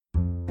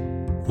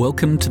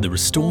Welcome to the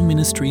Restore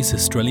Ministries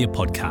Australia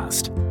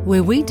podcast,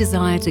 where we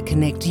desire to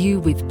connect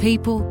you with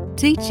people,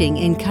 teaching,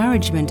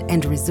 encouragement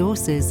and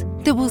resources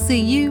that will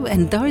see you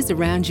and those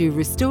around you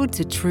restored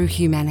to true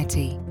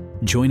humanity.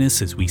 Join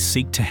us as we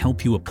seek to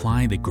help you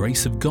apply the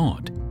grace of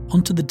God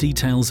onto the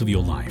details of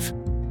your life.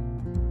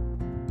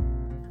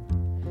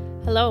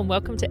 Hello and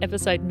welcome to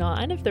episode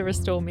 9 of the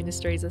Restore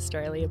Ministries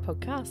Australia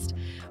podcast.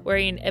 We're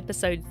in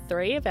episode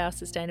 3 of our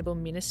Sustainable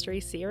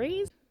Ministry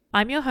series.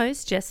 I'm your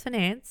host, Jess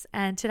Finance,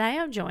 and today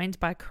I'm joined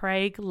by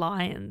Craig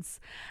Lyons.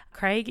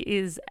 Craig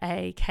is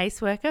a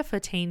caseworker for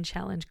Teen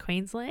Challenge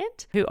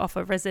Queensland, who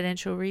offer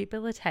residential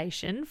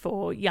rehabilitation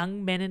for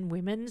young men and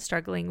women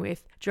struggling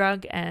with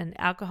drug and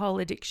alcohol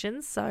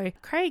addictions. So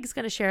Craig's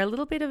going to share a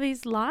little bit of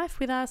his life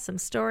with us, some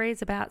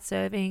stories about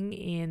serving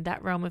in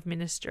that realm of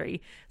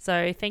ministry.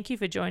 So thank you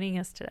for joining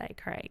us today,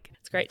 Craig.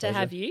 It's great to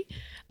have you.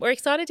 We're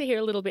excited to hear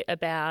a little bit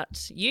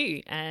about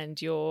you and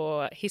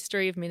your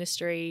history of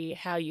ministry,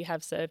 how you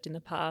have served in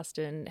the past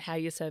and how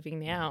you're serving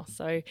now.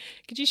 So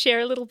could you share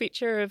a little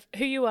picture of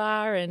who you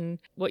are and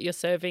what your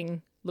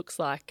serving looks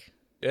like?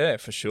 Yeah,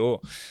 for sure.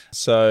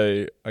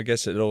 So I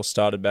guess it all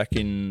started back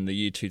in the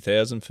year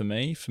 2000 for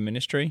me, for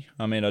ministry.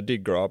 I mean, I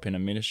did grow up in a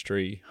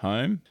ministry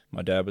home.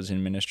 My dad was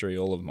in ministry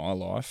all of my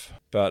life.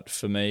 But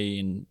for me,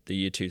 in the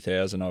year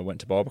 2000, I went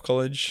to Bible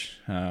college.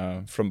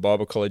 From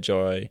Bible college,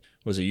 I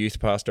was a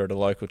youth pastor at a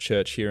local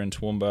church here in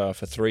Toowoomba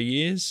for 3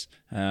 years.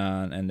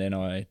 And then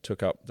I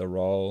took up the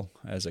role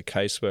as a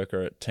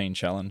caseworker at Teen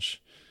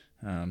Challenge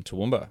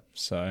Toowoomba.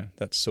 So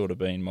that's sort of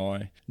been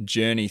my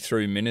journey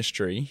through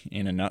ministry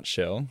in a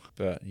nutshell.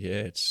 But yeah,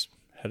 it's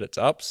had its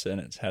ups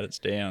and it's had its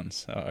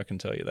downs. So I can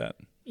tell you that.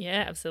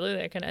 Yeah,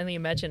 absolutely. I can only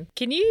imagine.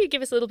 Can you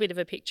give us a little bit of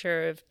a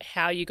picture of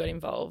how you got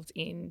involved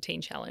in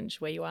Teen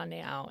Challenge, where you are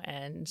now,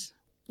 and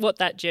what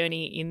that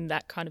journey in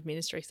that kind of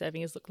ministry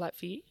serving has looked like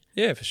for you?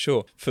 Yeah, for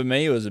sure. For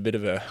me, it was a bit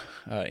of a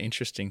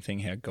interesting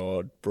thing how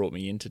God brought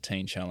me into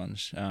Teen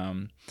Challenge.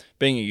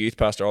 Being a youth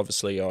pastor,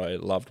 obviously, I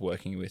loved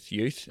working with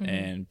youth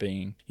and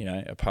being,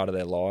 a part of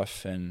their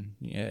life and,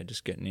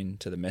 just getting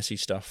into the messy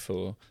stuff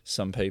for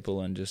some people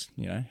and just,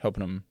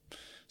 helping them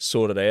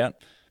sort it out.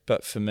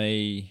 But for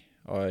me,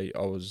 I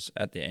was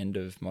at the end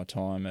of my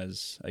time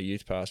as a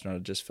youth pastor and I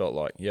just felt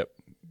like,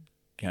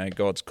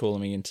 God's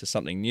calling me into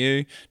something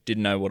new,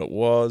 didn't know what it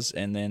was,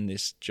 and then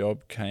this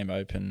job came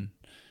up,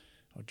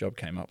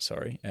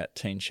 at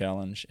Teen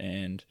Challenge,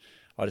 and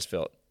I just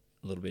felt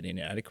a little bit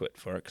inadequate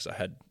for it because I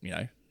had,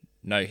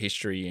 no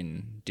history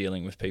in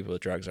dealing with people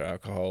with drugs or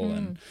alcohol,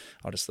 and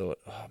I just thought,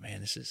 oh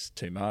man, this is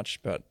too much.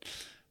 But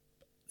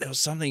there was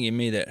something in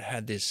me that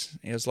had this,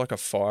 it was like a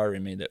fire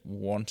in me that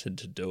wanted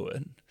to do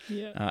it,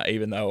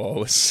 even though I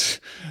was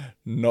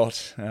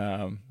not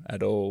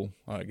at all,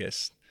 I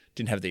guess,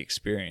 didn't have the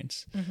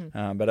experience.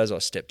 But as I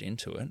stepped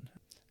into it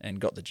and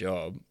got the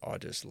job, I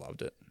just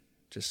loved it.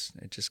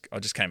 I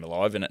just came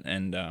alive in it.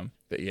 And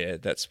but yeah,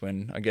 that's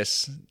when I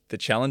guess the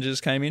challenges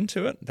came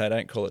into it. They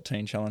don't call it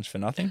Teen Challenge for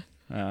nothing.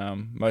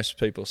 Most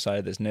people say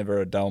there's never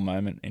a dull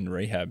moment in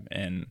rehab,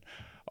 and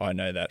I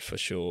know that for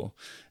sure.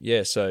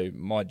 Yeah, so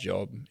my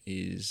job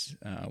is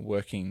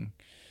working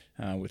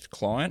with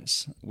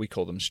clients. We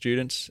call them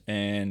students,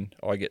 and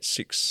I get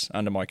 6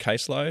 under my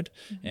caseload,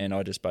 and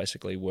I just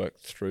basically work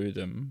through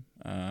them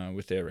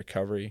with their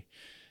recovery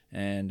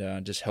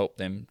and just help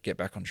them get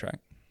back on track.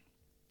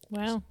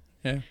 Wow.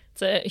 Yeah.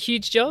 It's a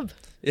huge job.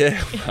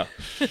 Yeah.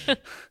 Well,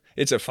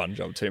 it's a fun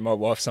job too. My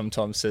wife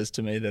sometimes says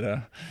to me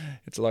that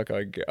it's like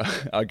I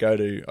go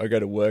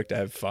to work to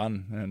have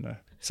fun, and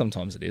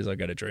sometimes it is. I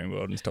go to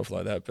Dreamworld and stuff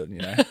like that, but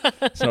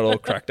it's not all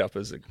cracked up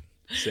as it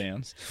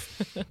sounds.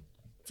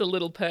 It's a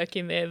little perk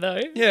in there though.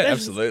 Yeah,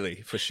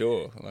 absolutely, for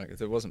sure. Like if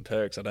there wasn't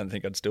perks, I don't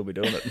think I'd still be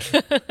doing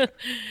it.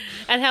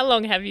 And how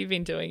long have you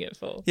been doing it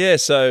for? Yeah,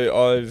 so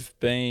I've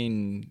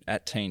been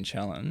at Teen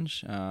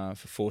Challenge for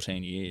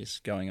 14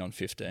 years, going on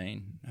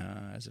 15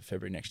 as of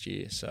February next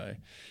year. So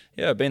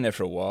yeah, I've been there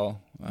for a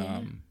while.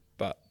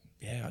 But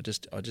yeah, I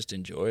just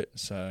enjoy it.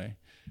 So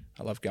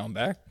I love going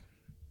back.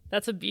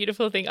 That's a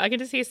beautiful thing. I can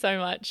just hear so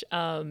much,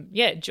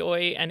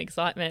 joy and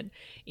excitement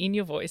in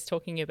your voice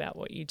talking about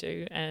what you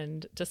do.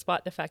 And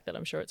despite the fact that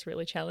I'm sure it's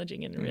really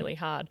challenging and really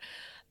hard,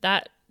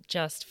 that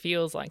just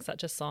feels like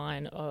such a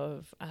sign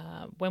of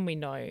when we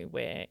know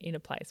we're in a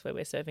place where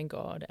we're serving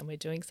God and we're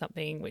doing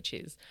something which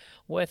is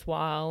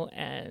worthwhile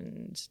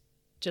and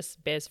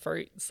just bears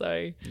fruit.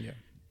 So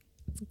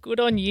good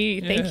on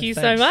you. Thank you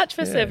so much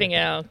for serving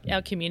our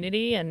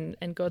community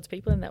and God's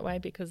people in that way,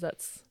 because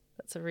that's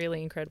a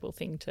really incredible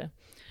thing to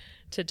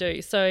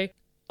do. So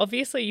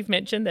obviously you've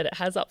mentioned that it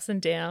has ups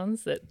and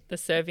downs, that the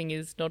serving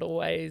is not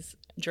always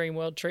dream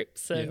world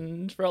trips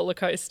and roller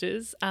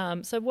coasters.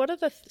 So what are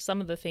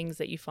some of the things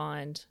that you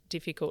find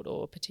difficult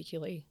or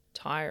particularly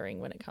tiring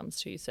when it comes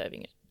to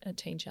serving at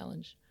Teen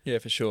Challenge? Yeah,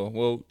 for sure.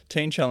 Well,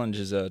 Teen Challenge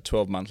is a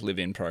 12-month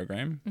live-in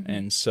program,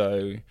 and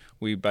so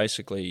we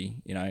basically,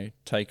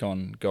 take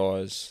on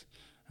guys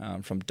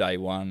from day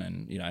one,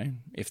 and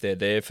if they're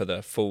there for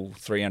the full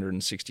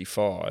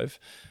 365,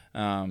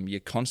 you're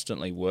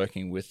constantly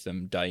working with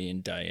them day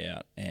in, day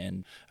out.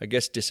 And I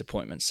guess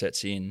disappointment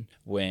sets in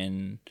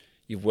when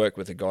you've worked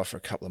with a guy for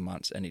a couple of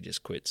months and he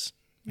just quits.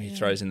 He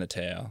throws in the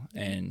towel,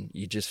 and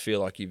you just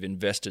feel like you've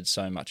invested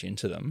so much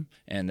into them,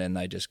 and then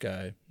they just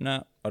go,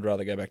 no, I'd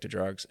rather go back to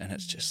drugs. And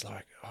it's just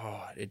like,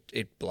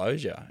 it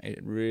blows you. It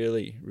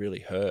really, really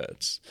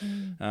hurts.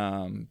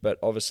 But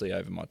obviously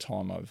over my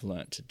time, I've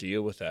learnt to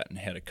deal with that and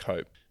how to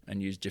cope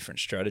and use different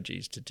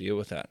strategies to deal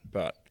with that.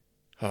 But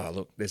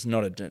look, there's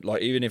not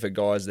even if a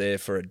guy's there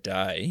for a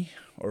day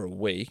or a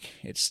week,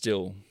 it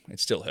still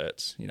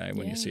hurts,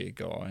 when you see a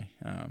guy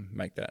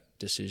make that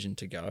decision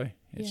to go.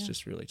 It's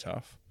just really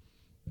tough.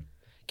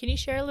 Can you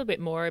share a little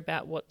bit more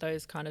about what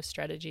those kind of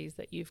strategies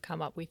that you've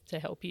come up with to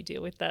help you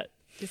deal with that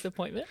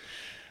disappointment?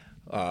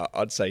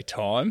 I'd say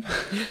time.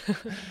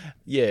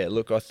 Yeah,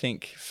 look, I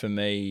think for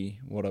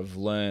me, what I've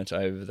learnt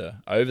over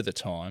the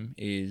time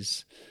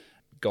is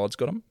God's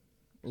got them.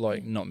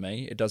 Not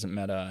me. It doesn't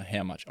matter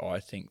how much I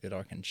think that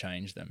I can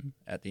change them.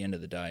 At the end of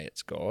the day,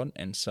 it's God.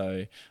 And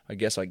so I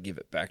guess I give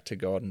it back to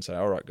God and say,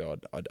 all right,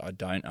 God, I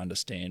don't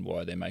understand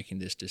why they're making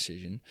this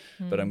decision,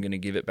 but I'm going to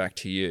give it back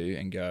to you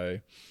and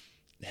go,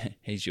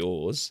 he's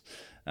yours.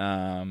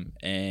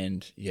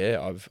 And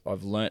yeah,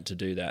 I've learnt to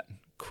do that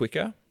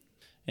quicker.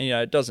 And,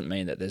 it doesn't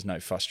mean that there's no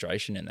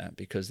frustration in that,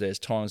 because there's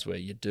times where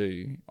you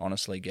do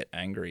honestly get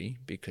angry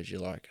because you're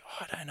like,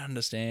 I don't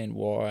understand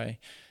why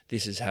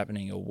this is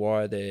happening or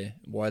why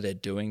they're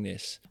doing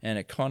this. And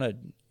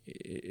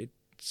it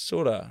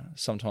sort of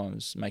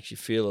sometimes makes you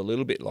feel a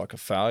little bit like a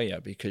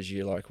failure, because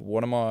you're like,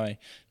 what am I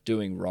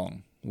doing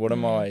wrong? What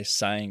am I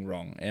saying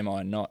wrong? Am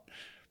I not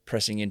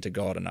pressing into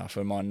God enough?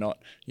 Am I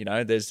not,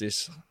 there's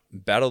this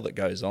battle that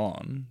goes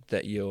on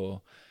that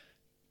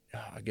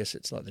I guess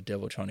it's like the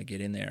devil trying to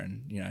get in there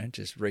and,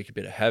 just wreak a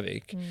bit of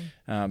havoc.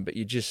 But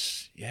you're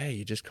just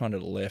kind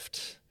of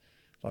left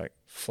like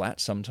flat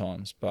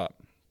sometimes. But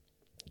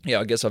yeah,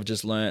 I guess I've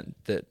just learnt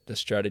that the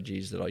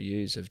strategies that I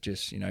use of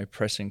just,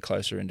 pressing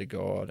closer into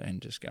God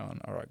and just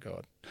going, all right,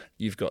 God,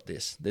 you've got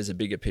this. There's a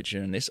bigger picture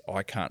in this.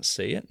 I can't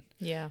see it.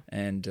 Yeah.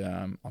 And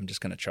I'm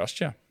just going to trust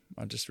you.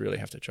 I just really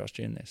have to trust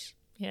you in this.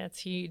 Yeah, it's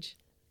huge.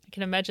 I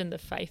can imagine the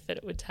faith that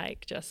it would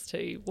take just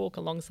to walk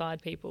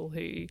alongside people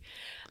who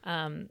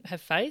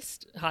have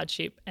faced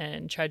hardship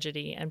and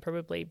tragedy, and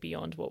probably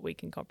beyond what we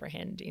can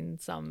comprehend in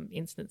some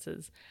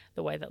instances,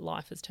 the way that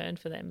life has turned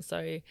for them.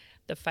 So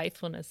the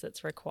faithfulness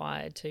that's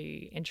required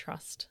to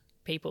entrust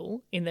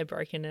people in their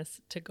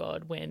brokenness to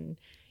God when,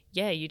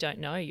 you don't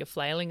know, you're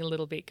flailing a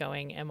little bit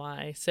going, am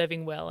I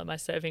serving well? Am I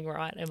serving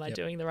right? Am I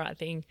doing the right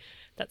thing?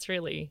 That's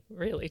really,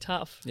 really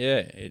tough.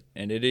 Yeah, it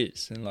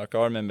is. And I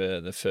remember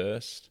the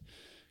first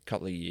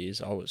couple of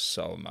years, I was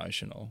so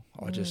emotional.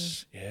 I'd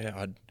just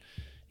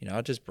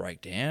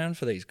break down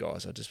for these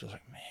guys. I'd just be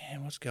like,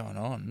 man, what's going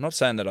on? I'm not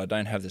saying that I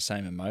don't have the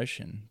same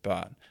emotion,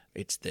 but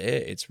it's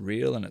there, it's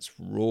real and it's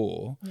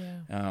raw.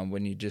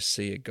 When you just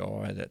see a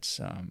guy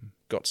that's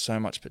got so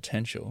much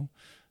potential,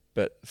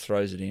 but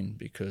throws it in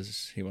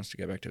because he wants to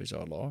go back to his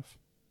old life.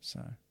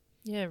 So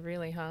yeah,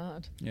 really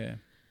hard. Yeah.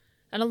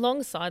 And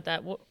alongside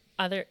that, what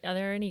are there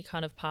any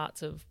kind of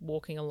parts of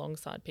walking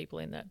alongside people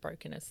in that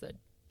brokenness that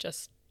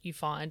just you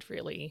find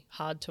really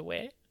hard to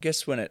wear? I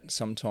guess when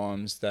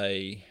sometimes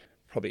they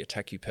probably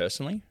attack you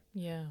personally.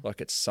 Yeah. Like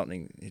it's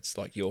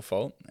like your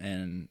fault,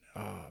 and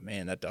oh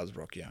man, that does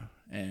rock you.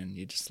 And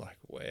you're just like,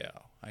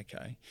 wow,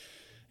 okay.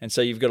 And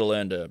so you've got to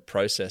learn to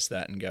process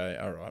that and go,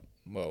 all right,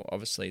 well,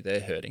 obviously they're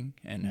hurting,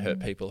 and hurt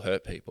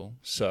people.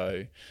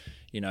 So,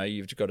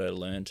 you've got to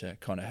learn to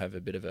kind of have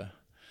a bit of a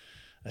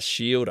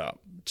shield up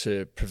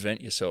to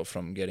prevent yourself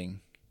from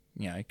getting,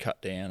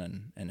 cut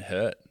down and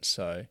hurt.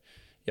 So,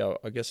 yeah,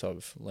 I guess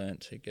I've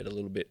learned to get a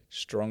little bit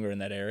stronger in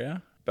that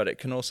area. But it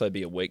can also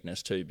be a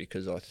weakness too,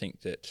 because I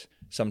think that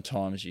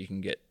sometimes you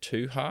can get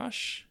too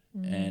harsh.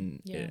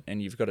 And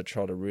you've got to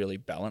try to really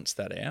balance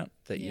that out,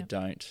 that you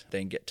don't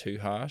then get too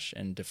harsh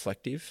and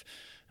deflective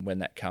when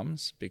that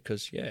comes,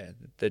 because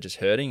they're just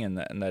hurting and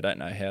they don't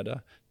know how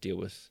to deal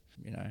with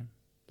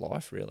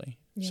life really.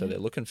 So they're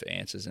looking for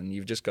answers, and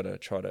you've just got to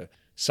try to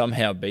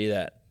somehow be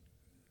that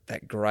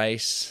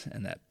grace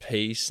and that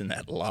peace and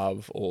that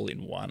love all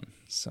in one.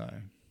 So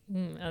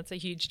that's a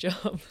huge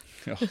job.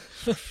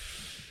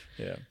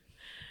 Yeah.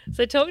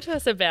 So talk to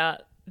us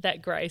about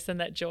that grace and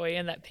that joy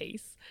and that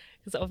peace,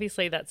 because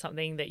obviously that's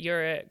something that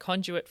you're a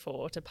conduit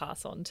for, to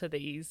pass on to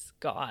these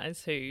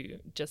guys who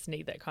just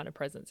need that kind of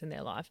presence in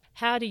their life.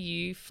 How do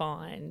you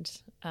find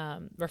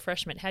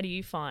refreshment? How do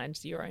you find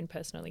your own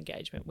personal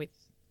engagement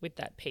with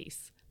that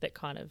peace that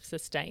kind of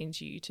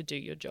sustains you to do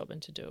your job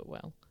and to do it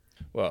well?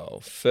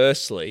 Well,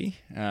 firstly,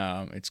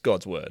 it's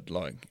God's word.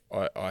 Like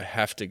I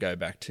have to go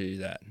back to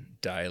that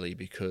daily,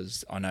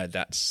 because I know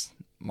that's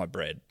my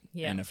bread.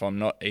 Yeah. And if I'm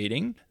not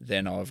eating,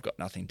 then I've got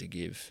nothing to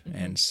give. Mm-hmm.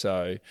 And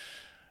so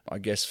I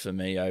guess for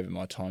me over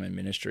my time in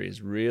ministry is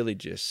really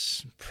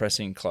just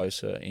pressing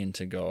closer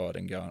into God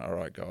and going, all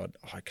right, God,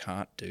 I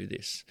can't do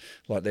this.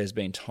 Like there's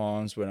been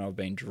times when I've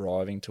been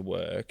driving to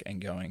work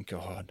and going,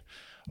 God,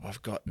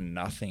 I've got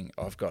nothing.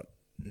 I've got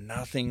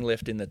nothing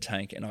left in the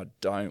tank and I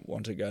don't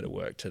want to go to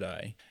work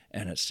today.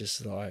 And it's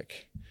just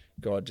like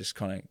God just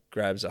kind of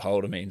grabs a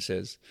hold of me and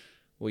says,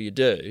 well, you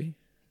do.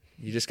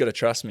 You just got to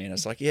trust me. And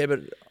it's like, yeah,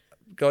 but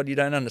God, you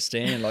don't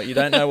understand. Like, you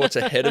don't know what's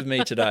ahead of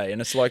me today. And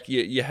it's like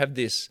you have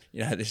this,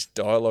 this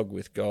dialogue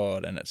with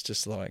God, and it's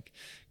just like,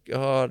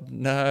 God,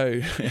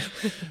 no.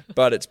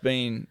 But it's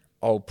been,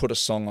 I'll put a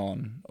song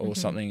on or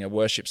something, a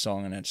worship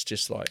song, and it's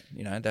just like,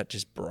 that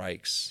just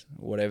breaks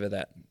whatever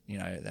that,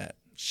 that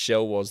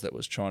shell was that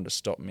was trying to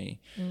stop me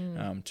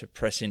to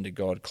press into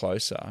God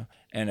closer.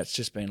 And it's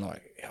just been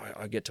like,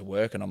 I get to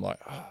work and I'm like,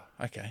 oh,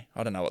 okay,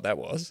 I don't know what that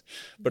was,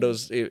 but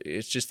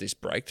it's just this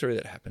breakthrough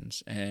that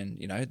happens. And,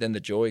 then the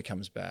joy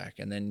comes back,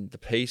 and then the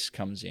peace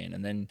comes in,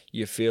 and then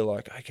you feel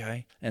like,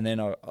 okay. And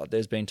then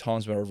there's been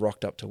times where I've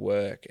rocked up to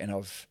work and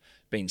I've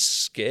been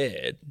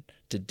scared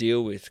to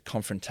deal with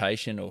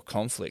confrontation or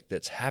conflict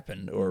that's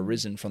happened or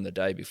arisen from the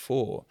day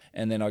before.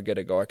 And then I get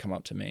a guy come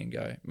up to me and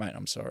go, mate,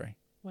 I'm sorry.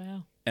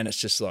 Wow. And it's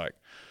just like,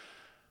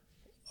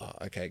 oh,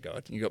 okay,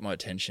 God, you got my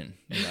attention.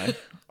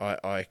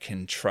 I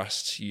can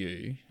trust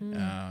you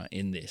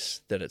in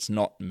this, that it's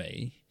not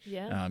me.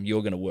 Yeah.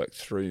 You're going to work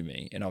through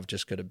me, and I've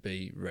just got to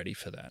be ready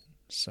for that.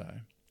 So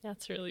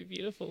that's really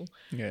beautiful.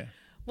 Yeah.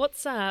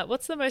 What's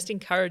the most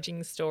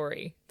encouraging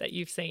story that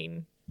you've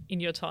seen in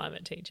your time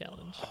at Teen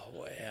Challenge? Oh,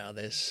 wow.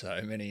 There's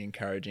so many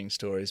encouraging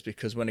stories,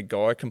 because when a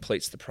guy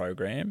completes the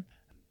program,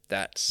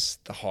 that's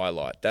the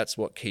highlight. That's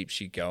what keeps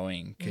you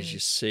going, because you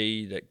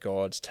see that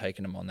God's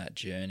taken them on that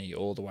journey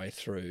all the way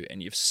through,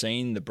 and you've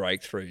seen the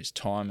breakthroughs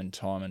time and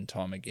time and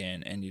time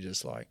again, and you're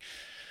just like,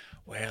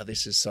 wow,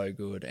 this is so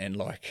good. And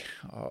like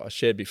I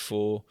shared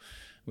before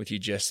with you,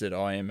 Jess, that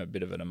I am a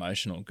bit of an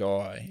emotional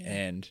guy,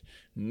 and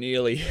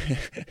nearly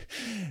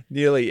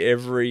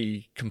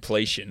every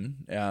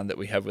completion that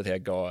we have with our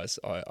guys,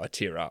 I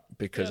tear up,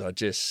 because I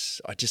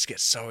just get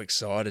so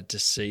excited to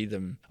see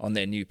them on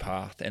their new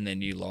path and their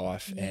new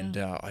life. And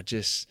I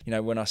just,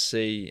 when I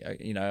see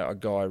a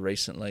guy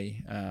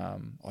recently,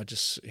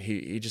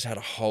 he just had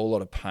a whole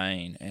lot of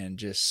pain and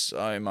just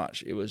so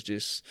much. It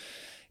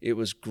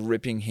was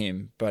gripping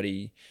him, but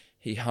he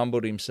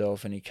humbled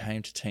himself and he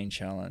came to Teen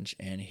Challenge,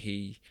 and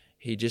he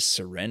just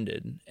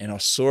surrendered. And I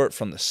saw it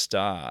from the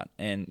start.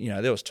 And,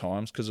 there was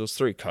times, because it was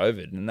through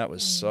COVID, and that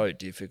was so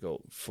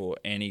difficult for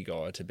any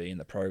guy to be in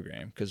the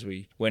program, because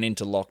we went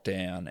into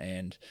lockdown,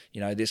 and,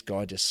 this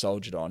guy just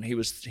soldiered on. He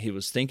was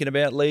thinking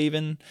about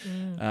leaving,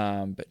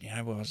 but,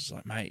 I was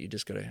like, mate, you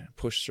just got to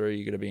push through.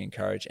 You got to be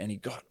encouraged. And he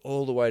got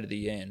all the way to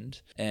the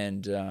end,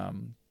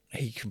 and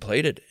he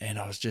completed. And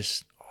I was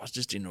just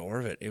in awe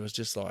of it. It was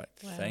just like,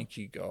 thank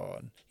you,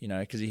 God,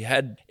 because he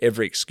had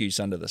every excuse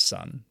under the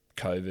sun,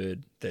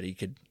 COVID, that he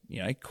could,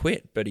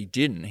 quit, but he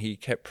didn't. He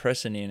kept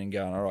pressing in and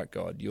going, all right,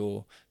 God,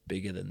 you're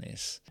bigger than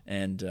this.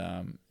 And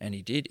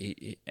he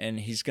did. And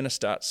he's going to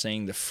start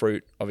seeing the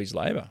fruit of his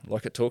labor,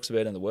 like it talks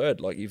about in the Word.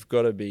 Like, you've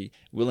got to be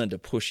willing to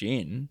push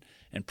in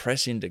and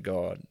press into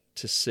God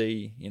to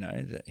see,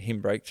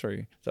 him break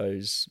through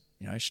those,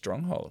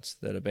 strongholds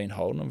that have been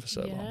holding him for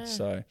so long.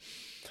 So,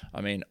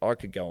 I mean, I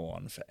could go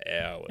on for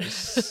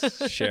hours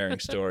sharing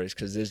stories,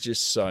 because there's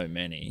just so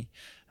many.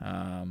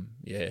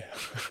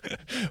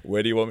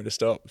 Where do you want me to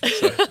stop?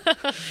 So.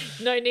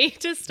 No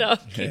need to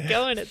stop. Keep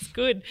going. It's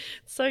good.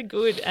 So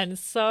good, and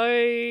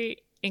so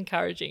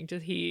encouraging to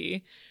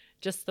hear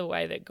just the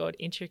way that God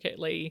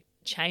intricately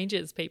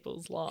changes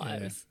people's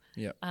lives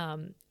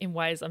in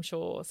ways, I'm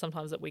sure,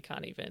 sometimes that we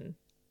can't even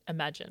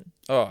imagine.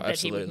 Oh, that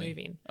absolutely. He would move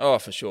in. Oh,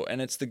 for sure.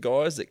 And it's the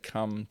guys that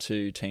come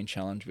to Teen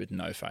Challenge with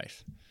no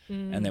faith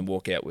and then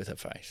walk out with a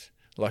faith.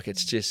 Like,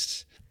 it's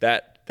just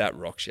that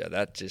rocks you.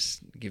 That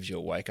just gives you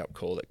a wake-up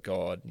call that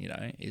God,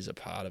 is a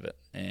part of it.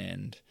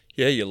 And,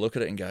 you look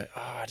at it and go,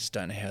 oh, I just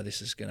don't know how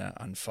this is going to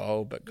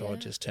unfold, but God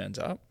just turns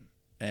up.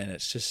 And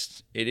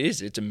it's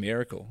a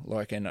miracle.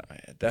 Like, and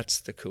that's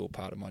the cool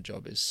part of my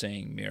job, is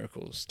seeing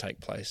miracles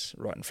take place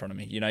right in front of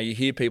me. You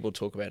hear people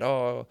talk about,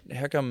 oh,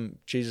 how come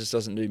Jesus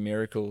doesn't do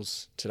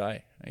miracles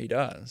today? He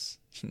does.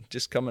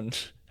 Just come and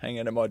hang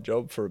out at my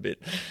job for a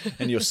bit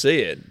and you'll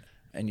see it.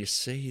 And you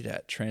see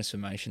that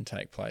transformation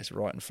take place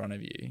right in front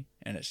of you.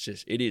 And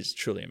it is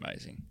truly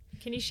amazing.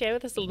 Can you share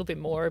with us a little bit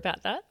more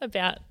about that,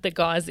 about the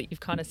guys that you've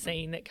kind of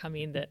seen that come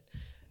in that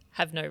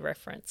have no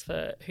reference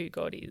for who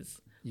God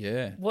is?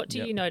 Yeah. What do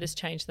you notice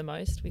change the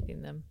most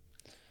within them?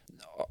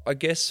 I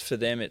guess for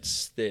them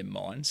it's their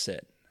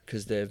mindset,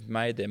 because they've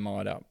made their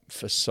mind up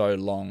for so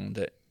long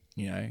that,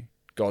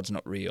 God's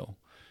not real.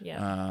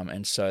 Yeah.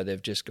 And so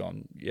they've just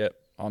gone, yep,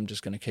 I'm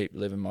just going to keep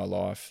living my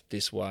life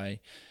this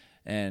way.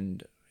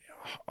 And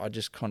I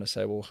just kind of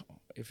say, well,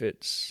 if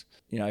it's,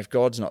 if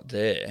God's not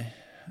there,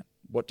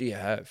 what do you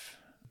have?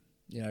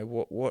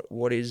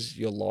 What is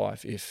your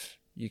life if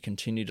you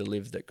continue to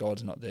live that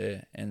God's not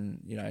there? And,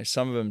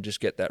 some of them just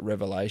get that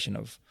revelation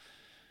of,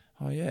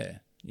 oh yeah,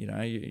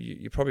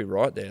 you're probably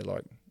right there.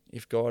 Like,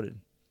 if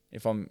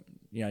I'm,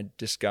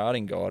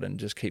 discarding God and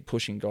just keep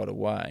pushing God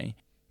away,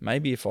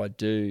 maybe if I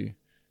do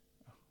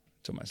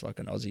it's almost like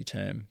an Aussie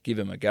term, give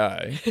them a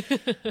go,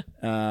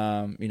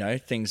 you know,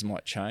 things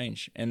might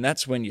change. And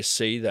that's when you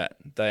see that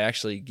they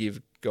actually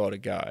give God a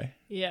go.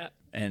 Yeah.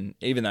 And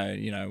even though,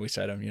 you know, we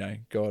say to them, you know,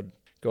 God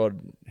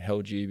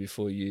held you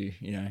before you,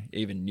 you know,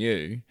 even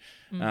knew.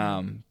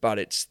 But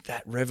it's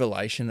that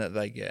revelation that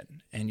they get,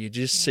 and you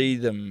just see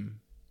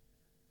them,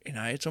 you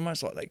know, it's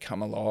almost like they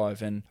come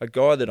alive. And a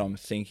guy that I'm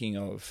thinking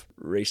of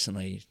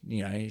recently,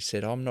 you know, he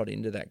said, I'm not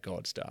into that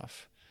God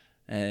stuff.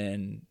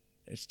 And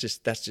that's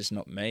just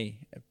not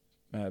me.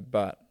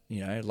 But,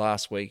 you know,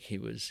 last week he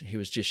was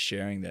just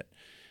sharing that,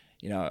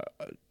 you know,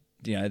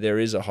 there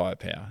is a higher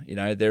power, you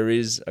know, there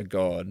is a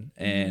God,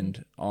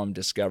 and I'm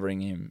discovering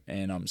him,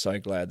 and I'm so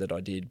glad that I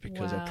did,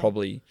 because I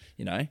probably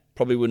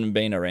wouldn't have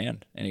been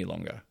around any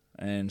longer.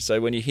 And so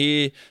when you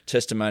hear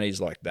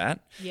testimonies like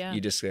that, you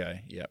just go,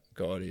 yep,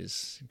 God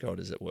is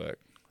at work.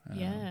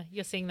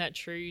 You're seeing that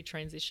true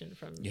transition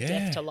from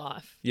death to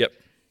life. Yep.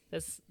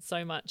 There's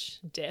so much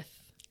death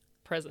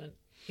present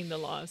in the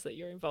lives that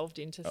you're involved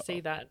in to see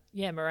that,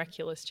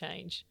 miraculous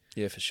change.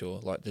 Yeah, for sure.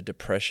 Like the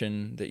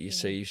depression that you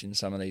see in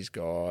some of these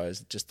guys,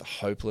 just the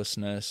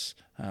hopelessness,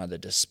 the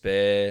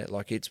despair,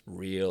 like it's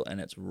real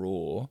and it's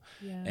raw.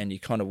 Yeah. And you're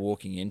kind of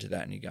walking into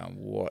that and you're going,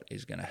 what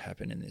is going to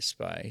happen in this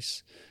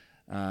space?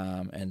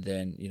 And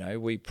then, you know,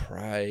 we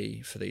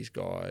pray for these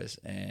guys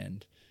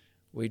and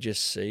we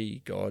just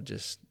see God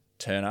just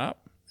turn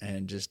up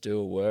and just do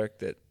a work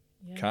that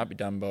can't be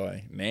done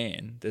by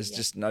man. There's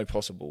just no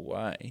possible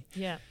way.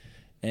 Yeah.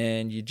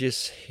 And you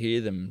just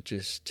hear them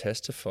just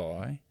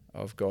testify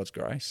of God's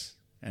grace,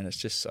 and it's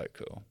just so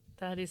cool.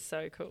 That is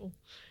so cool.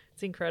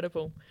 It's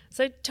incredible.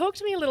 So talk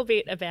to me a little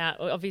bit about,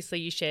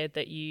 obviously you shared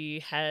that you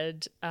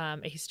had a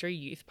history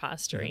youth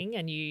pastoring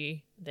and you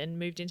then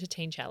moved into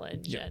Teen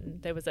Challenge,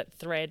 and there was that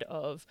thread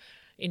of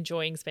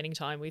enjoying spending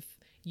time with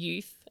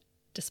youth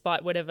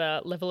despite whatever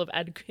level of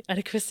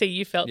adequacy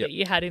you felt that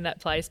you had in that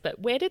place.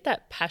 But where did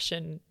that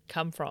passion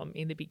come from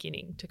in the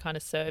beginning to kind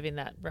of serve in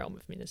that realm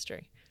of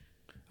ministry?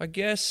 I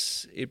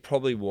guess it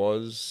probably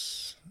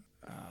was...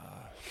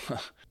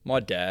 my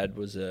dad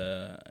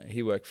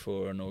he worked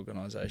for an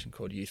organisation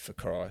called Youth for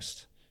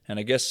Christ. And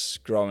I guess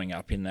growing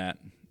up in that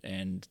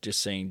and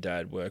just seeing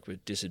Dad work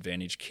with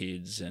disadvantaged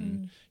kids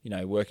and, you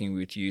know, working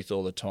with youth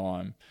all the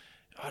time,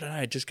 I don't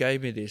know, it just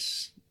gave me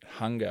this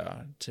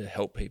hunger to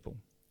help people.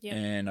 Yep.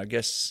 And I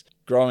guess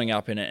growing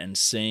up in it and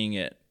seeing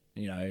it,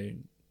 you know,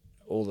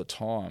 all the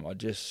time,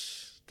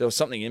 there was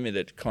something in me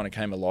that kind of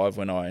came alive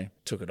when I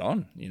took it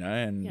on, you know,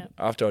 and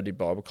after I did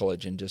Bible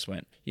college and just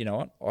went, you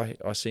know what,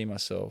 I see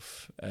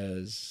myself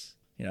as,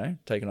 you know,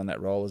 taking on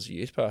that role as a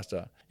youth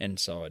pastor. And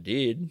so I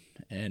did.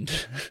 And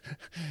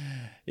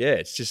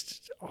it's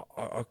just,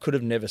 I could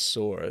have never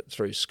saw it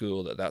through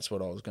school that's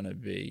what I was going to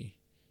be,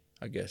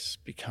 I guess,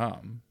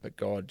 become. But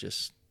God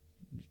just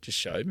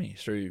showed me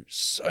through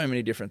so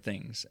many different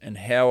things, and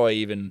how I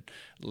even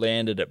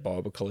landed at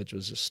Bible college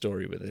was a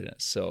story within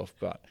itself.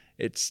 But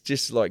it's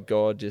just like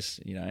God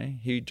just, you know,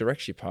 he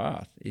directs your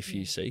path if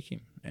you seek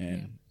him,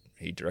 and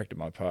he directed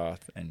my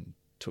path and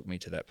took me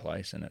to that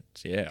place. And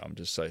it's, I'm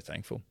just so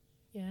thankful.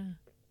 Yeah,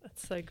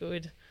 that's so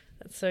good.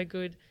 That's so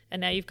good.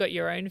 And now you've got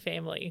your own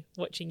family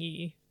watching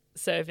you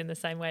serve in the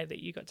same way that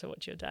you got to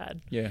watch your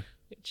dad. Yeah.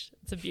 Which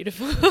it's a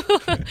beautiful,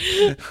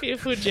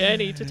 beautiful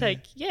journey to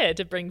take,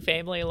 to bring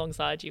family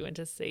alongside you and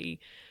to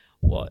see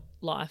what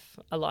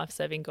a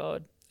life-serving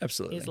God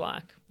is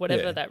like,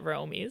 whatever that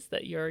realm is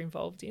that you're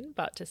involved in,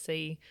 but to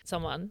see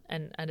someone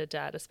and a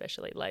dad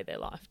especially lay their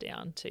life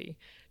down to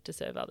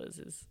serve others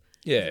is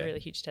a really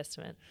huge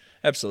testament.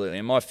 Absolutely.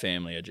 And my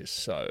family are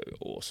just so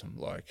awesome.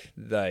 Like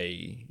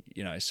they,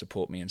 you know,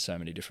 support me in so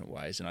many different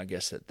ways. And I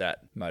guess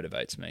that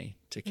motivates me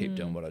to keep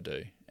doing what I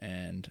do.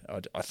 And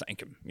I thank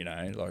them, you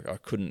know, like I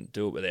couldn't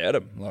do it without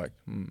them. Like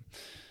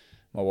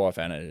my wife,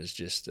 Anna, is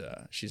just,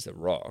 she's the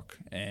rock.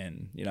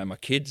 And, you know, my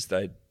kids,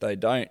 they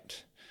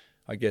don't,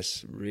 I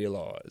guess,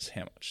 realise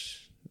how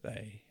much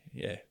they,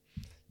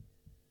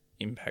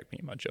 impact me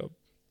in my job.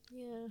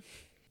 Yeah.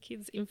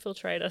 Kids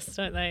infiltrate us,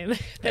 don't they?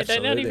 They're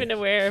not even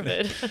aware of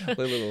it.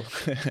 Little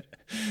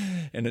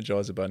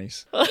Energizer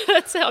bunnies. Well,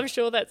 I'm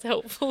sure that's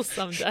helpful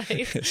some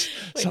days.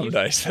 Some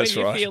days, that's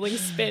when right. You're feeling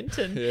spent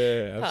and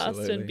past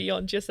and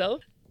beyond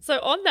yourself. So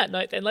on that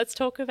note then, let's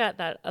talk about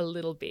that a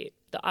little bit,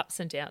 the ups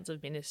and downs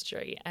of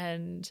ministry.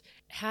 And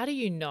how do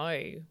you know,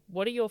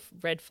 what are your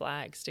red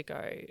flags to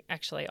go,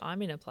 actually,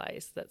 I'm in a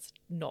place that's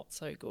not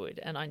so good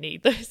and I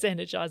need those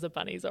Energizer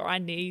bunnies, or I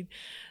need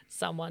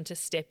someone to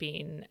step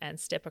in and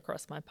step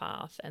across my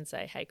path and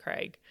say, hey,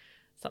 Craig,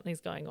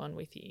 something's going on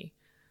with you.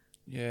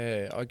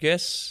 Yeah, I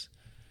guess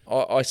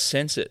I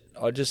sense it.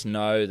 I just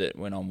know that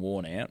when I'm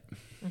worn out,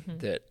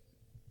 that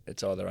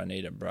it's either I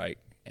need a break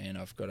and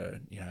I've got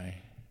to, you know,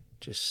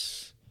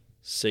 just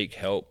seek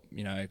help,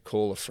 you know,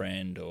 call a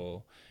friend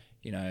or,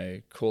 you know,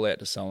 call out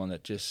to someone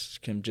that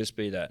just can just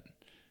be that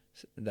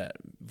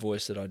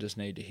voice that I just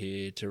need to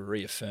hear to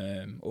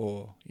reaffirm,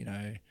 or, you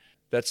know,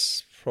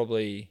 that's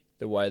probably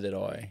the way that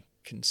I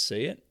can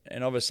see it.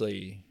 And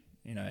obviously,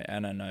 you know,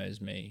 Anna knows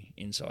me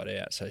inside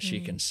out, so she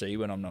can see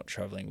when I'm not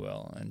traveling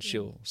well, and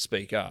she'll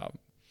speak up.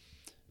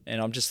 And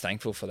I'm just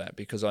thankful for that,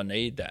 because I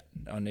need that.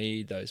 I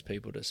need those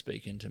people to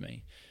speak into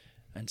me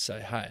and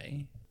say,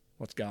 hey,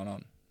 what's going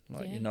on?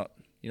 Like, you're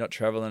not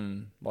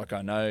traveling like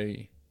I know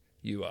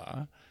you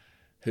are,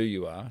 who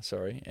you are,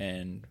 sorry.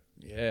 And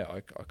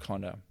I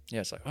kind of,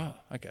 it's like, oh,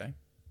 okay,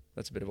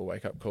 that's a bit of a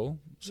wake up call.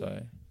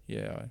 So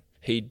I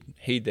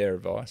heed their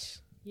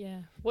advice.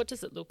 Yeah. What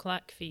does it look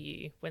like for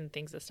you when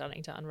things are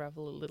starting to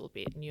unravel a little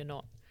bit and you're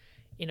not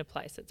in a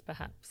place that's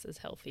perhaps as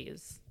healthy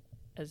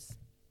as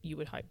you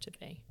would hope to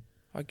be?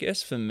 I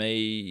guess for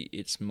me,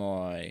 it's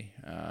my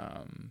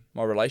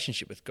my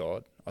relationship with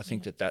God. I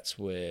think that's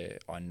where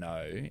I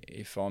know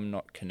if I'm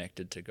not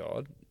connected to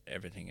God,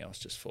 everything else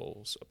just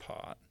falls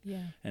apart.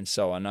 Yeah. And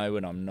so I know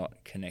when I'm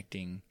not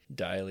connecting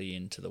daily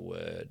into the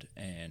Word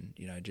and,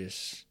 you know,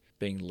 just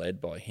being led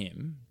by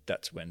Him,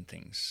 that's when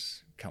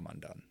things come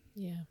undone.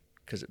 Yeah.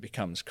 Because it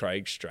becomes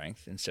Craig's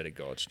strength instead of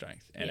God's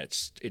strength, and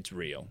it's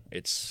real.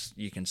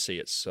 You can see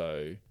it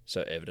so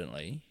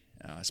evidently.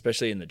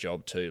 Especially in the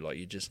job too, like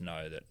you just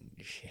know that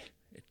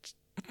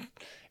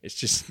it's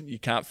just, you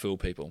can't fool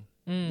people.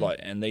 Like,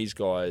 and these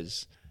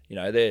guys, you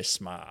know, they're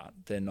smart,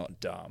 they're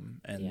not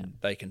dumb, and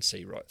they can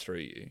see right through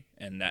you.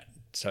 And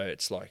so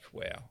it's like,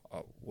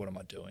 wow, what am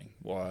I doing?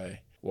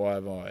 Why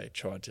have I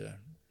tried to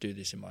do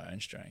this in my own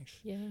strength?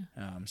 Yeah.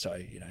 So,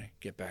 you know,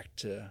 get back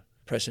to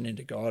pressing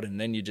into God,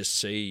 and then you just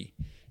see,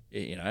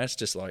 you know, it's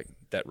just like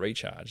that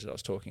recharge that I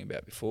was talking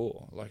about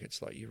before. Like,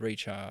 it's like you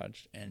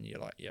recharge and you're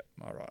like, yep,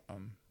 all right,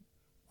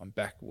 I'm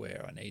back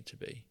where I need to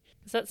be.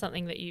 Is that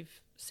something that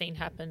you've seen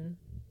happen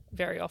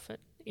very often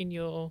in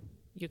your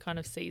kind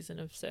of season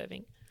of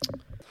serving?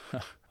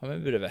 I'm a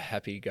bit of a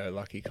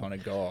happy-go-lucky kind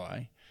of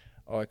guy.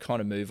 I kind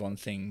of move on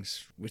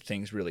with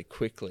things really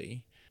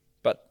quickly.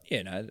 But,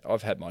 you know,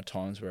 I've had my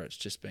times where it's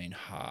just been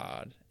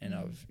hard, and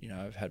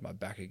I've had my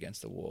back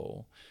against the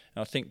wall.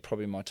 And I think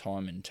probably my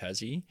time in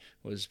Tassie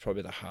was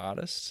probably the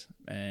hardest.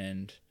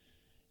 And,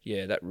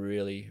 yeah, that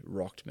really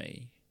rocked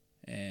me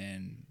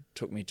and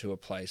took me to a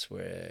place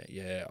where,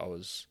 I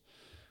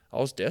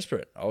was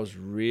desperate. I was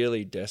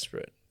really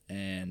desperate.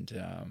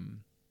 And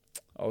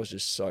I was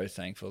just so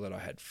thankful that I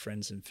had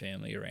friends and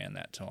family around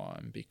that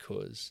time,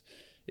 because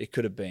it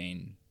could have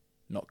been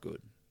not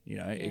good. You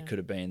know, it could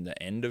have been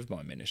the end of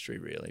my ministry,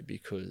 really,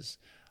 because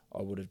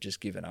I would have just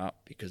given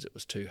up because it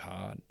was too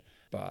hard.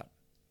 But,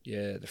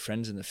 the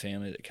friends and the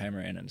family that came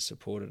around and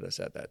supported us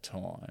at that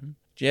time,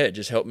 it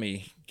just helped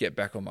me get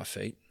back on my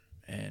feet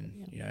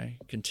and, you know,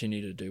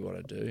 continue to do what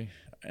I do.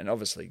 And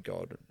obviously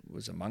God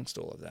was amongst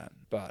all of that.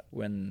 But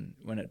when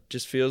it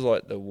just feels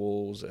like the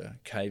walls are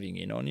caving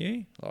in on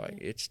you, like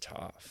it's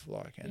tough.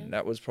 Like, and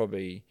that was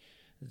probably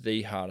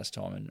the hardest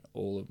time in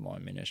all of my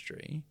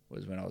ministry,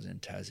 was when I was in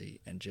Tassie,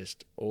 and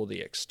just all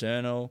the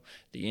external,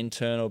 the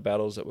internal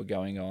battles that were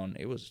going on.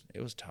 It was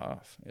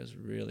tough. It was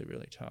really,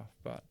 really tough.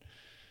 But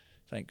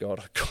thank God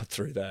I got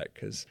through that,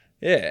 because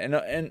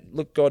and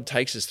look, God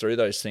takes us through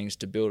those things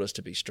to build us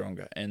to be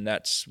stronger. And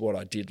that's what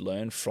I did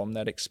learn from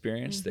that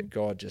experience, that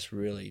God just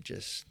really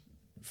just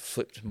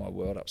flipped my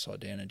world upside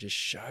down and just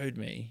showed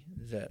me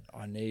that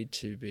I need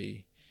to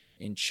be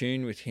in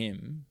tune with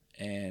Him.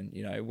 And,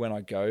 you know, when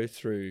I go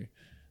through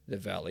the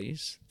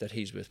valleys, that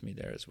He's with me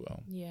there as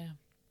well. Yeah.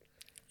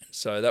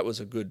 So it was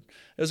a good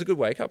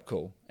wake up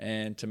call.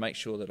 And to make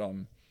sure that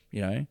I'm,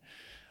 you know,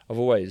 I've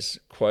always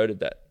quoted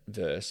that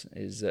verse,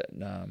 is that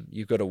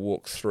you've got to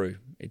walk through.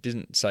 It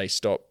didn't say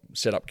stop,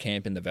 set up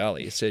camp in the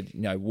valley. It said,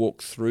 you know,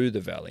 walk through the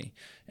valley.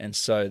 And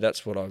so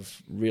that's what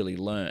I've really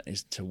learnt,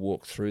 is to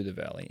walk through the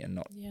valley and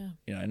not, you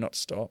know, not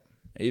stop.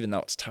 Even though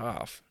it's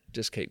tough,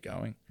 just keep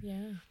going.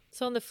 Yeah.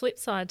 So on the flip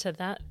side to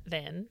that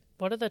then,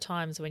 what are the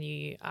times when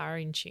you are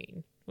in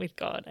tune with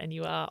God and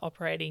you are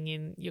operating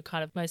in your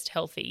kind of most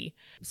healthy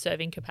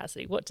serving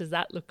capacity? What does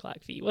that look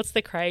like for you? What's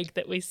the Craig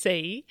that we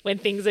see when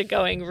things are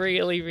going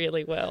really,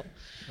 really well?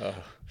 Oh,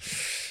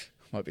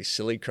 might be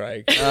silly,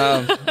 Craig.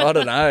 I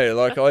don't know.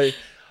 Like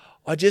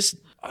I just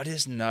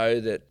know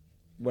that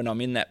when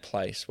I'm in that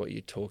place, what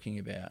you're talking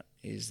about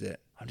is that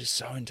I'm just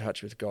so in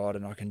touch with God,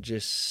 and I can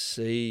just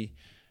see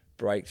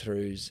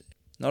breakthroughs,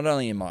 not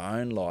only in my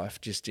own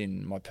life, just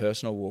in my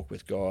personal walk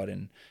with God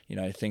and, you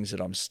know, things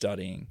that I'm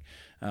studying,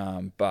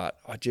 but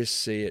I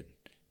just see it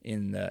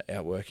in the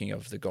outworking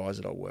of the guys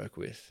that I work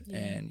with.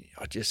 And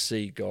I just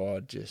see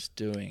God just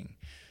doing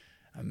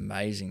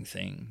amazing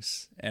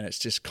things, and it's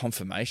just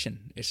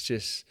confirmation. It's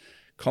just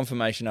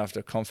confirmation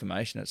after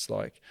confirmation. It's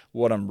like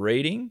what I'm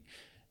reading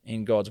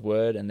in God's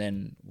word and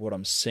then what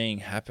I'm seeing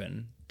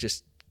happen,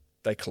 just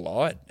they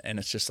collide, and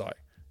it's just like,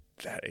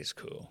 that is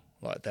cool.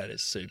 Like, that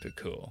is super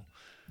cool.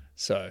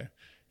 So,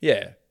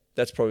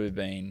 that's probably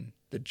been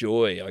the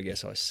joy, I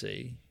guess, I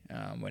see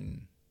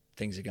when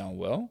things are going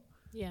well.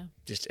 Yeah.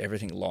 Just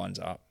everything lines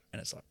up,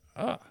 and it's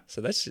like,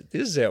 so this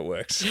is how it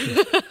works.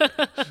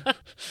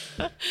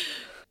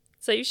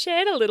 So you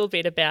shared a little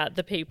bit about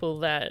the people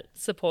that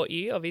support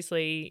you.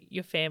 Obviously,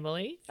 your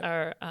family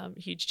are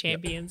huge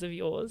champions of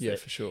yours. Yeah,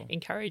 for sure.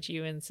 Encourage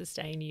you and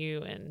sustain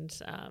you and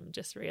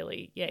just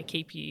really,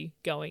 keep you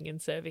going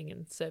and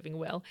serving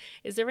well.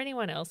 Is there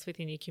anyone else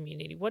within your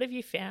community? What have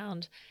you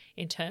found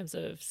in terms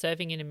of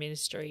serving in a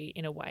ministry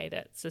in a way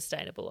that's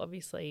sustainable?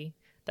 Obviously,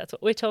 that's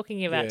what we're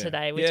talking about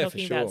today. We're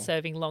talking about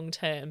serving long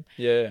term.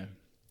 Yeah.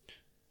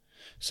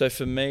 So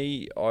for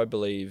me, I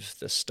believe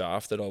the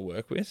staff that I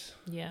work with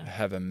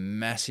have a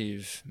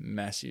massive,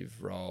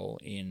 massive role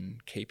in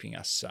keeping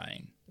us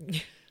sane,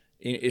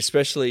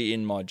 especially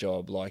in my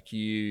job. Like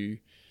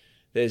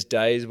there's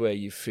days where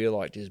you feel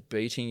like just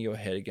beating your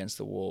head against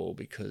the wall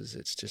because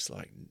it's just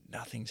like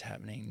nothing's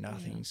happening,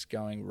 nothing's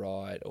going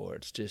right, or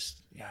it's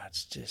just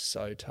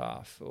so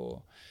tough,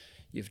 or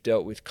you've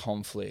dealt with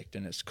conflict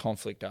and it's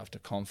conflict after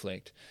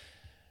conflict.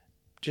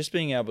 Just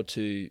being able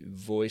to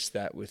voice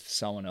that with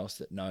someone else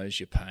that knows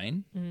your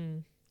pain,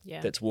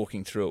 that's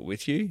walking through it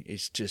with you,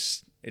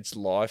 it's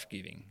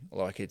life-giving.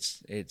 Like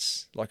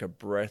it's like a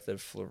breath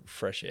of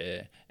fresh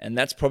air. And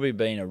that's probably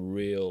been a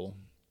real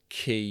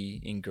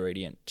key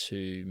ingredient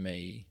to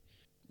me,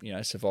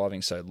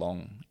 surviving so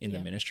long in the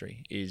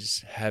ministry,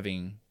 is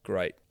having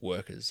great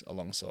workers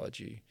alongside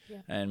you. Yeah.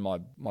 And my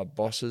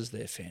bosses,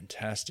 they're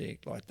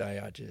fantastic. Like they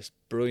are just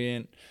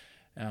brilliant.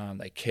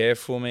 They care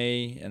for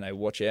me and they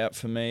watch out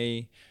for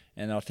me,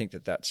 and I think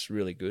that that's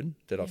really good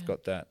that I've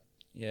got that,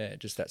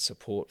 just that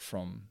support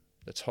from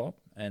the top.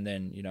 And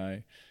then,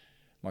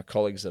 my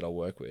colleagues that I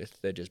work with,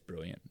 they're just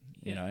brilliant,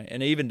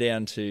 and even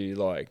down to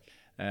like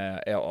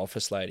our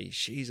office lady,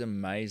 she's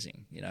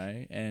amazing,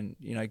 and,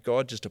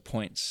 God just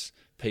appoints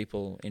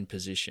people in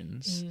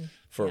positions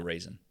for a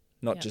reason.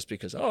 Not just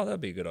because, that'd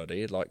be a good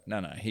idea. Like,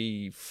 no,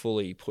 he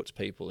fully puts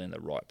people in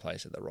the right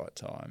place at the right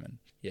time.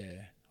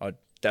 And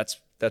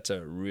that's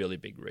a really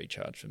big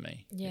recharge for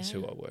me, is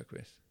who I work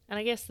with. And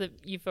I guess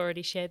that you've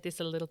already shared this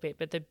a little bit,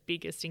 but the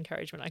biggest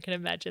encouragement I can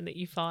imagine that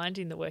you find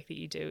in the work that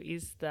you do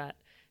is that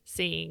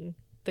seeing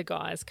the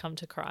guys come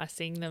to Christ,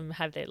 seeing them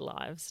have their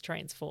lives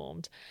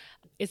transformed.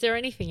 Is there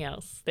anything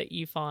else that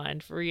you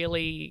find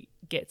really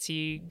gets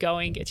you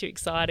going, gets you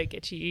excited,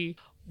 gets you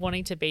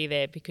wanting to be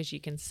there because you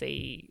can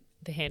see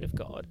the hand of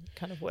God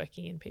kind of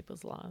working in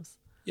people's lives?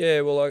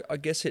 Yeah, well, I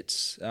guess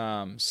it's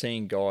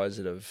seeing guys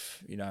that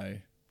have,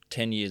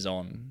 10 years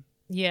on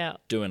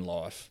doing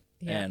life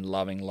and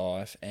loving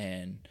life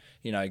and,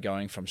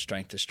 going from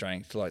strength to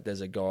strength. Like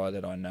there's a guy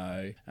that I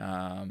know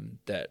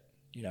that,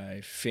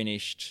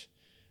 finished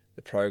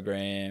the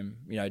program,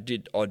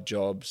 did odd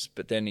jobs,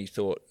 but then he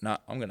thought,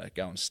 I'm going to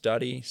go and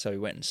study. So he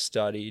went and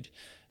studied,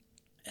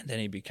 and then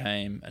he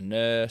became a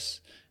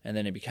nurse, and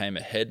then he became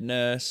a head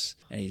nurse,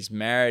 and he's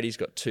married, he's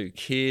got 2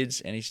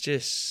 kids, and he's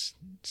just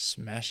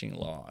smashing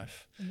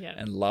life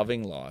and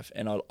loving life.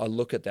 And I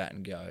look at that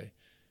and go,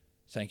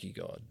 thank you,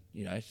 God.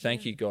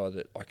 Thank you, God,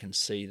 that I can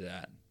see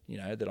that,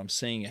 that I'm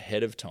seeing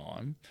ahead of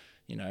time,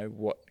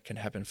 what can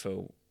happen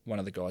for one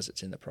of the guys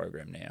that's in the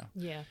program now.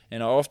 Yeah.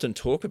 And I often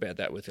talk about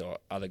that with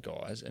other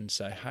guys and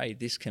say, hey,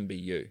 this can be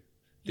you.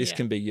 This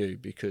can be you,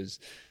 because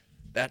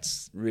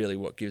that's really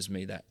what gives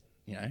me that,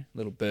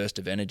 little burst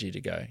of energy to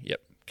go,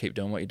 yep, keep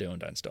doing what you're doing.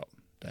 Don't stop.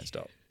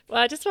 Well,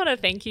 I just want to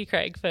thank you,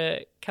 Craig, for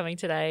coming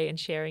today and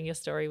sharing your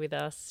story with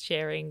us,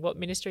 sharing what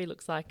ministry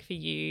looks like for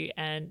you,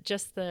 and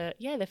just the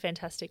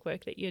fantastic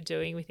work that you're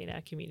doing within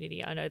our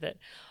community. I know that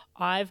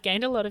I've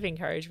gained a lot of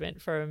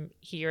encouragement from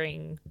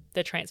hearing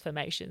the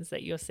transformations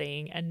that you're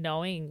seeing and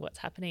knowing what's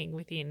happening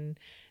within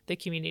the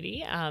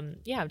community. I'm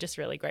just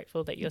really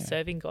grateful that you're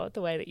serving God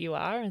the way that you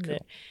are, and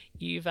that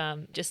you've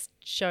just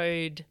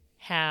showed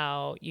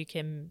how you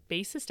can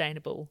be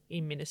sustainable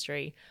in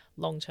ministry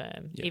long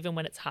term, even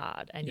when it's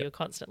hard and you're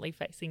constantly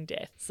facing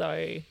death.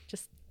 So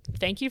just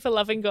thank you for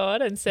loving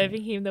God and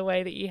serving Him the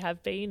way that you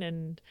have been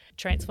and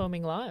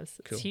transforming lives.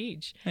 Cool. It's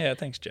huge. Yeah,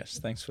 thanks, Jess.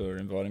 Thanks for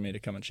inviting me to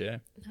come and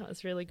share. That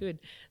was really good.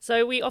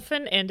 So we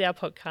often end our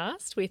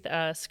podcast with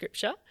a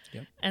scripture.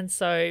 Yep. And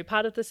so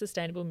part of the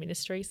Sustainable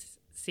Ministry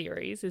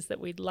series is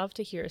that we'd love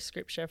to hear a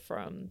scripture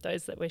from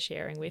those that we're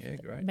sharing with. Yeah,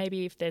 great.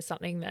 Maybe if there's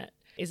something that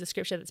is a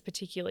scripture that's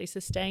particularly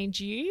sustained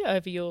you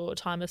over your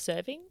time of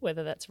serving,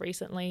 whether that's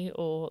recently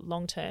or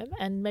long term,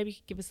 and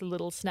maybe give us a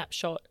little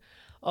snapshot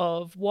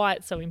of why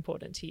it's so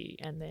important to you,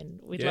 and then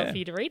we'd love for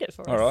you to read it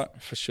for us. All right,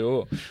 for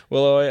sure.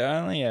 Well, I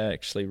only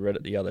actually read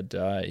it the other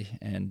day,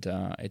 and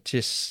it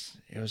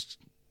was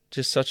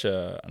just such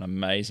an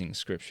amazing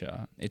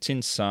scripture. It's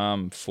in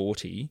Psalm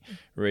 40,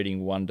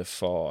 reading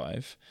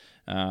 1-5,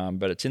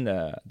 but it's in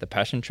the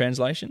Passion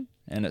Translation,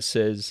 and it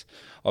says,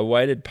 I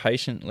waited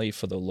patiently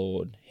for the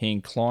Lord. He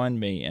inclined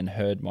me and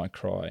heard my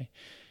cry.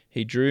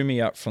 He drew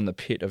me up from the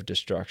pit of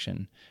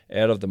destruction,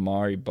 out of the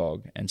miry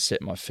bog, and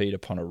set my feet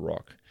upon a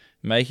rock,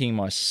 making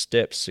my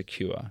steps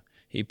secure.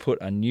 He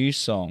put a new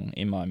song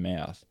in my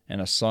mouth,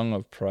 and a song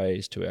of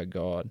praise to our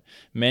God.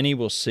 Many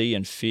will see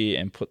and fear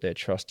and put their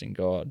trust in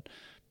God.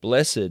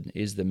 Blessed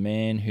is the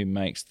man who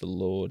makes the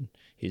Lord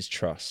his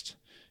trust,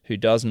 who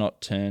does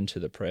not turn to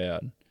the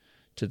proud,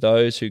 to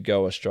those who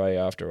go astray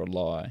after a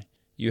lie.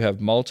 You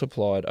have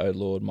multiplied, O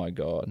Lord my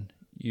God,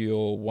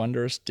 your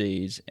wondrous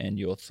deeds and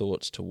your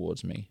thoughts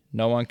towards me.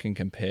 No one can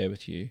compare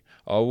with you.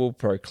 I will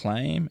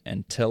proclaim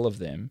and tell of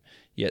them,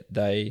 yet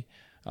they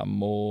are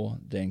more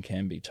than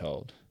can be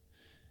told.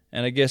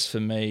 And I guess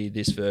for me,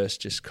 this verse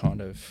just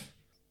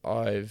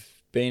I've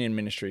been in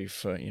ministry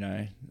for,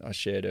 I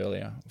shared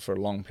earlier, for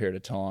a long period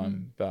of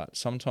time, but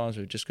sometimes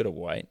we've just got to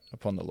wait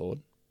upon the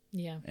Lord.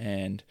 Yeah.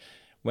 And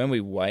when we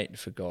wait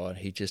for God,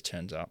 he just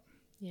turns up.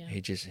 Yeah.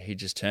 He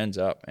just turns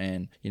up,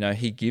 and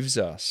he gives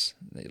us,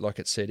 like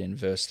it said in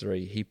verse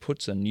 3, he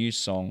puts a new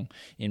song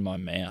in my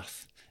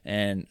mouth,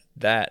 and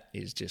that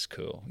is just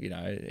cool.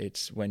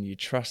 It's when you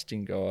trust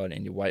in God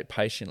and you wait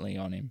patiently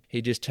on him,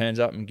 he just turns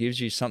up and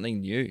gives you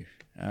something new,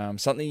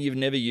 something you've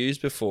never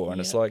used before, and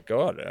it's like,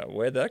 God,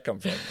 where'd that come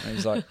from? And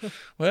he's like,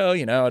 well,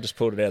 I just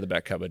pulled it out of the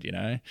back cupboard,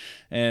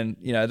 and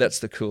that's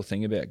the cool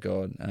thing about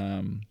God.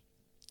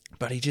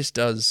 But he just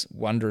does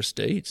wondrous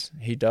deeds.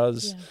 He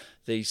does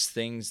these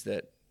things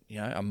that,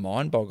 are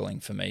mind-boggling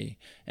for me.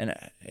 And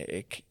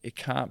it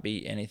can't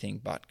be anything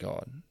but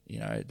God.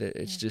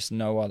 It's just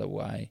no other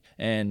way.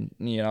 And,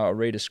 I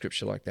read a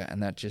scripture like that,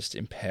 and that just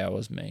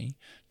empowers me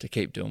to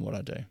keep doing what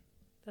I do.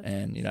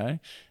 And,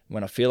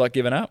 when I feel like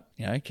giving up,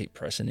 keep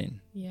pressing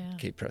in. Yeah.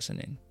 Keep pressing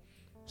in.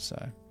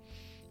 So,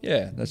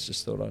 that's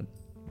just a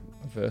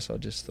verse I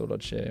just thought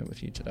I'd share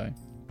with you today.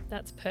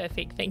 That's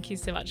perfect. Thank you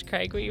so much,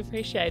 Craig. We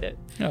appreciate it.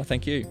 No,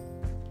 thank you.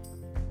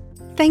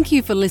 Thank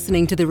you for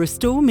listening to the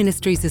Restore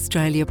Ministries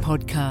Australia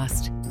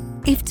podcast.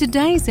 If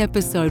today's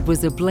episode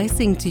was a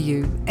blessing to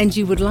you and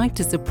you would like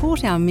to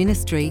support our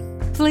ministry,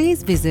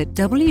 please visit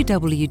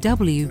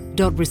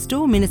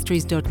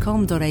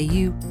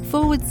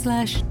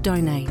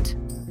www.restoreministries.com.au/donate.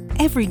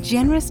 Every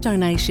generous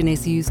donation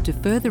is used to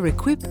further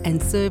equip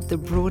and serve the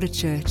broader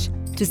church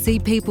to see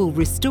people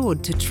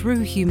restored to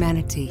true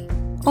humanity.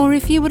 Or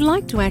if you would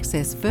like to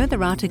access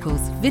further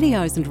articles,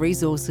 videos and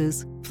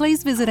resources,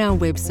 please visit our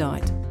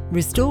website,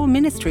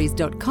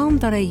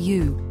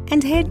 restoreministries.com.au,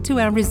 and head to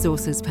our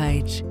resources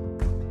page.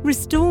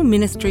 Restore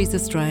Ministries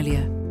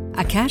Australia,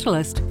 a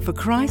catalyst for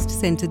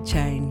Christ-centred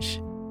change.